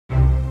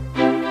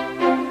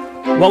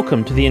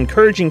Welcome to the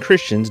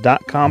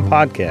encouragingchristians.com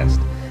podcast.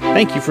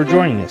 Thank you for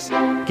joining us.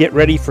 Get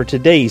ready for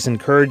today's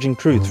encouraging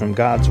truth from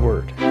God's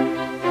Word.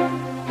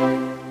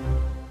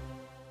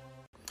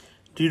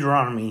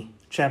 Deuteronomy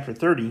chapter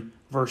 30,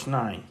 verse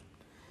 9.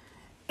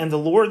 And the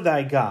Lord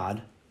thy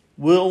God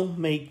will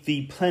make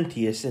thee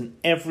plenteous in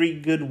every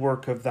good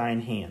work of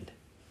thine hand,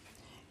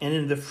 and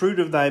in the fruit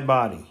of thy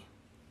body,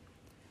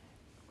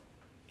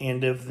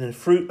 and of the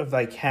fruit of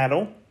thy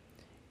cattle,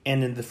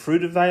 and in the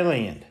fruit of thy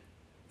land,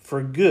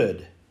 for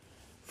good.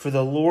 For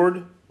the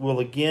Lord will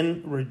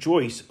again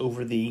rejoice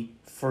over thee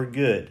for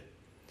good,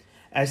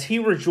 as he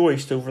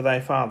rejoiced over thy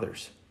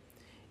fathers,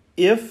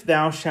 if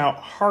thou shalt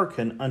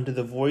hearken unto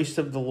the voice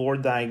of the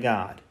Lord thy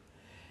God,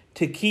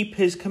 to keep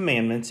his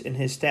commandments and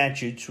his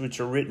statutes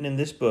which are written in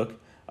this book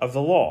of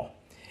the law.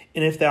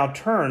 And if thou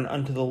turn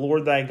unto the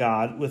Lord thy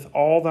God with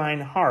all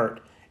thine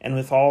heart and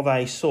with all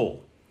thy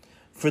soul.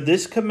 For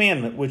this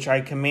commandment which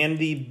I command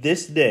thee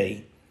this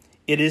day,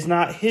 it is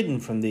not hidden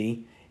from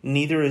thee,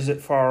 neither is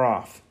it far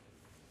off.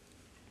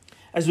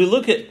 As we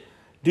look at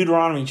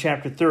Deuteronomy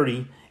chapter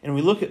 30, and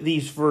we look at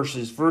these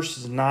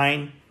verses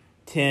 9,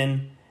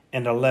 10,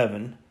 and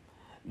 11,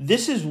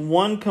 this is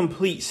one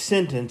complete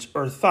sentence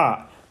or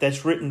thought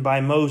that's written by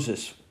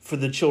Moses for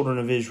the children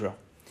of Israel.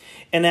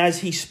 And as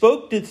he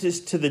spoke this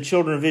to the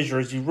children of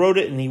Israel, as he wrote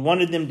it, and he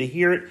wanted them to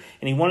hear it,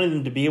 and he wanted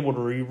them to be able to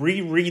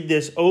reread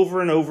this over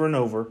and over and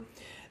over,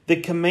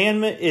 the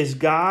commandment is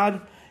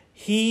God,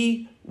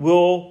 he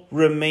will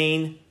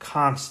remain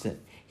constant.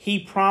 He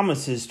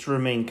promises to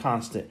remain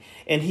constant,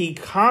 and he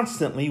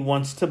constantly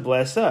wants to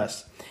bless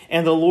us.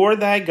 And the Lord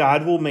thy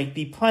God will make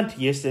thee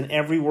plenteous in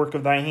every work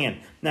of thy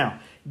hand. Now,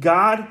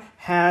 God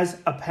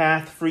has a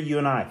path for you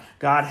and I.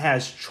 God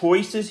has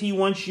choices he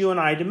wants you and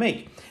I to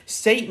make.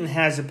 Satan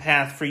has a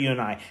path for you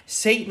and I.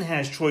 Satan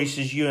has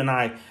choices he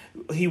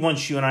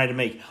wants you and I to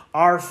make.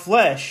 Our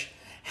flesh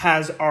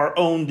has our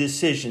own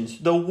decisions.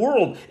 The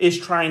world is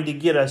trying to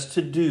get us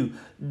to do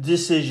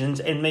decisions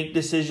and make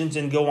decisions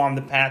and go on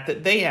the path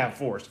that they have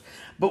for us.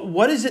 But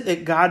what is it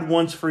that God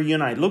wants for you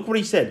and I? Look what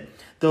he said.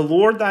 The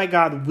Lord thy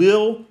God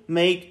will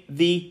make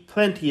thee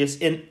plenteous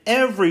in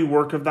every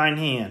work of thine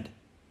hand.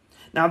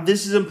 Now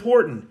this is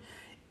important.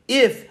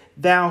 If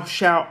thou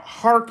shalt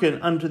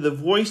hearken unto the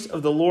voice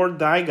of the Lord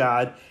thy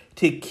God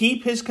to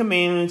keep his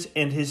commandments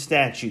and his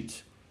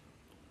statutes.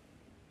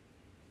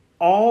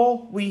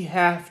 All we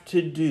have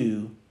to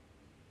do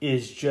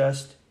is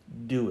just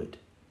do it.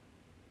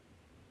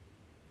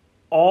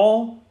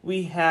 All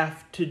we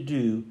have to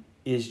do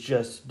is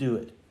just do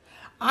it.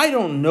 I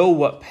don't know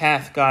what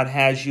path God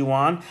has you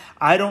on.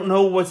 I don't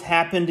know what's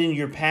happened in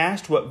your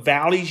past, what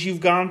valleys you've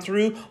gone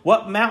through,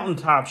 what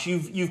mountaintops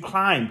you've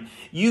climbed.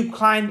 You've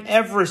climbed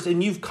Everest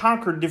and you've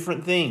conquered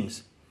different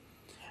things.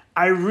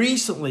 I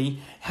recently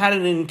had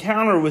an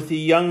encounter with a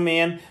young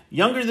man,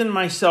 younger than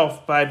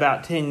myself by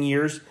about 10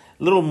 years,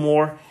 a little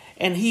more,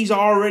 and he's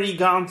already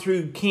gone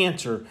through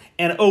cancer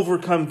and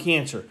overcome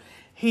cancer.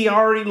 He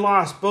already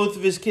lost both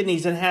of his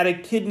kidneys and had a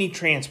kidney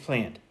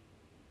transplant.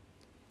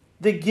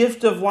 The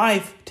gift of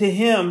life to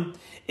him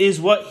is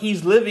what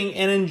he's living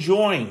and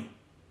enjoying.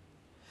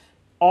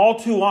 All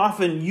too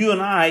often, you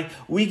and I,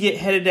 we get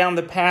headed down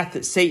the path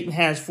that Satan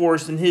has for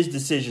us in his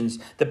decisions,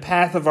 the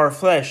path of our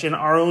flesh and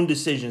our own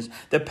decisions,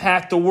 the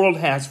path the world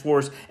has for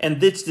us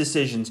and its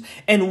decisions.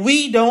 And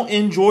we don't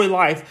enjoy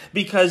life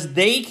because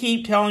they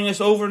keep telling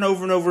us over and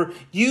over and over,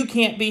 you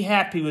can't be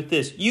happy with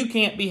this, you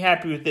can't be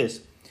happy with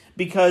this.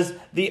 Because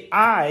the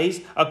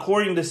eyes,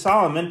 according to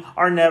Solomon,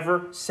 are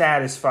never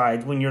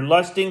satisfied when you're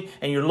lusting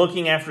and you're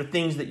looking after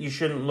things that you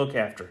shouldn't look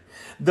after.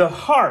 The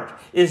heart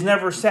is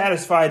never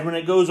satisfied when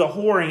it goes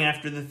a-whoring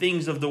after the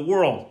things of the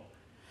world.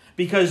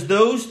 Because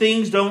those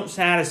things don't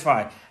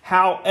satisfy.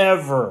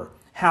 However,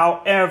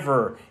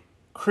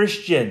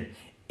 Christian,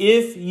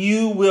 if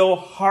you will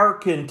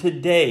hearken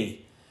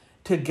today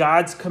to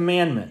God's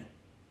commandment,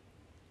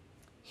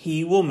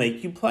 he will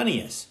make you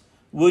plenteous.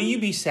 Will you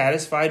be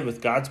satisfied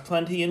with God's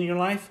plenty in your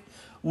life?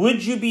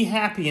 Would you be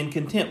happy and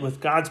content with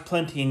God's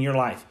plenty in your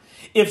life?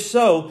 If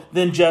so,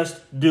 then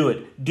just do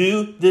it.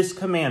 Do this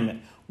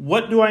commandment.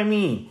 What do I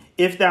mean?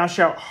 If thou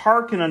shalt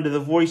hearken unto the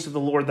voice of the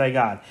Lord thy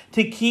God,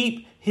 to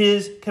keep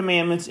his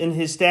commandments and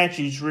his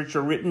statutes which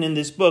are written in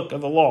this book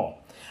of the law.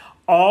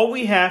 All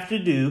we have to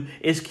do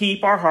is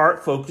keep our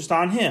heart focused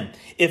on him.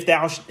 If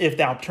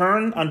thou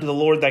turn unto the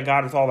Lord thy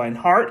God with all thine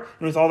heart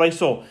and with all thy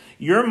soul,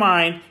 your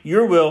mind,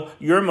 your will,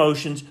 your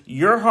emotions,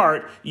 your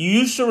heart,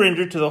 you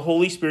surrender to the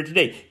Holy Spirit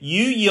today.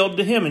 You yield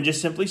to him and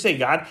just simply say,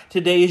 God,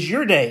 today is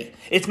your day.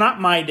 It's not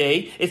my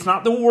day. It's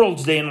not the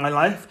world's day in my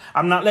life.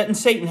 I'm not letting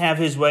Satan have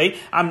his way.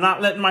 I'm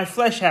not letting my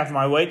flesh have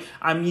my way.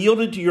 I'm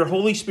yielded to your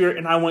Holy Spirit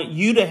and I want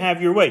you to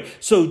have your way.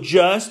 So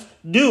just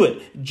do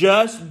it.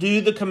 Just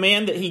do the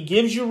command that he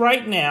gives you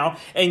right now,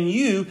 and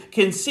you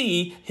can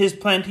see his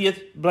plenteous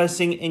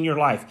blessing in your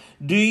life.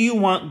 Do you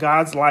want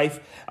God's life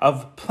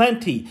of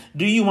plenty?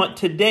 Do you want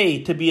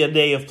today to be a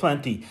day of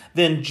plenty?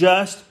 Then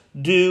just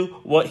do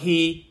what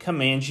he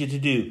commands you to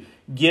do.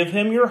 Give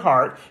him your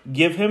heart,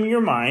 give him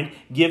your mind,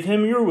 give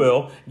him your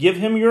will, give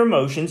him your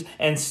emotions,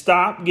 and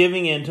stop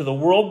giving in to the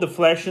world, the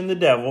flesh, and the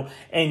devil,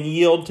 and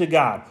yield to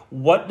God.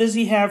 What does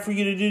he have for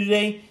you to do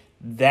today?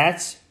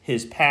 That's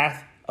his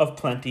path of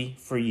plenty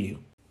for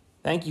you.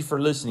 Thank you for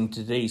listening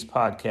to today's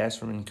podcast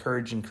from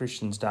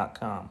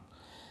EncouragingChristians.com.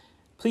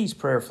 Please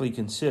prayerfully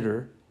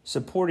consider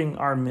supporting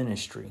our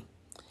ministry.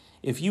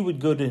 If you would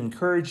go to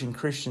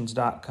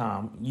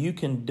EncouragingChristians.com, you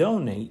can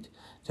donate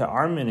to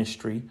our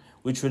ministry,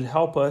 which would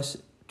help us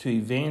to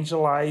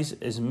evangelize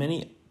as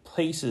many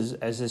places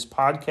as this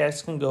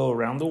podcast can go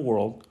around the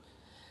world,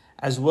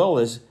 as well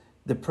as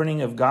the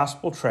printing of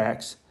gospel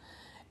tracts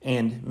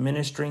and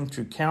ministering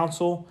through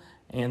counsel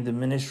and the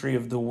ministry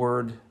of the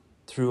word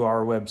through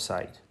our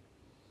website.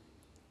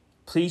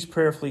 Please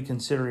prayerfully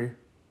consider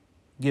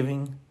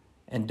giving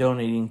and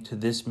donating to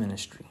this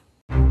ministry.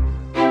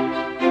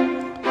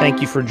 Thank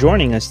you for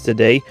joining us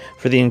today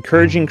for the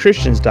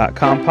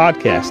EncouragingChristians.com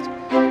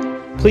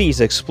podcast.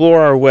 Please explore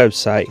our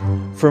website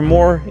for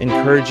more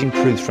encouraging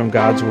truths from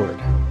God's Word.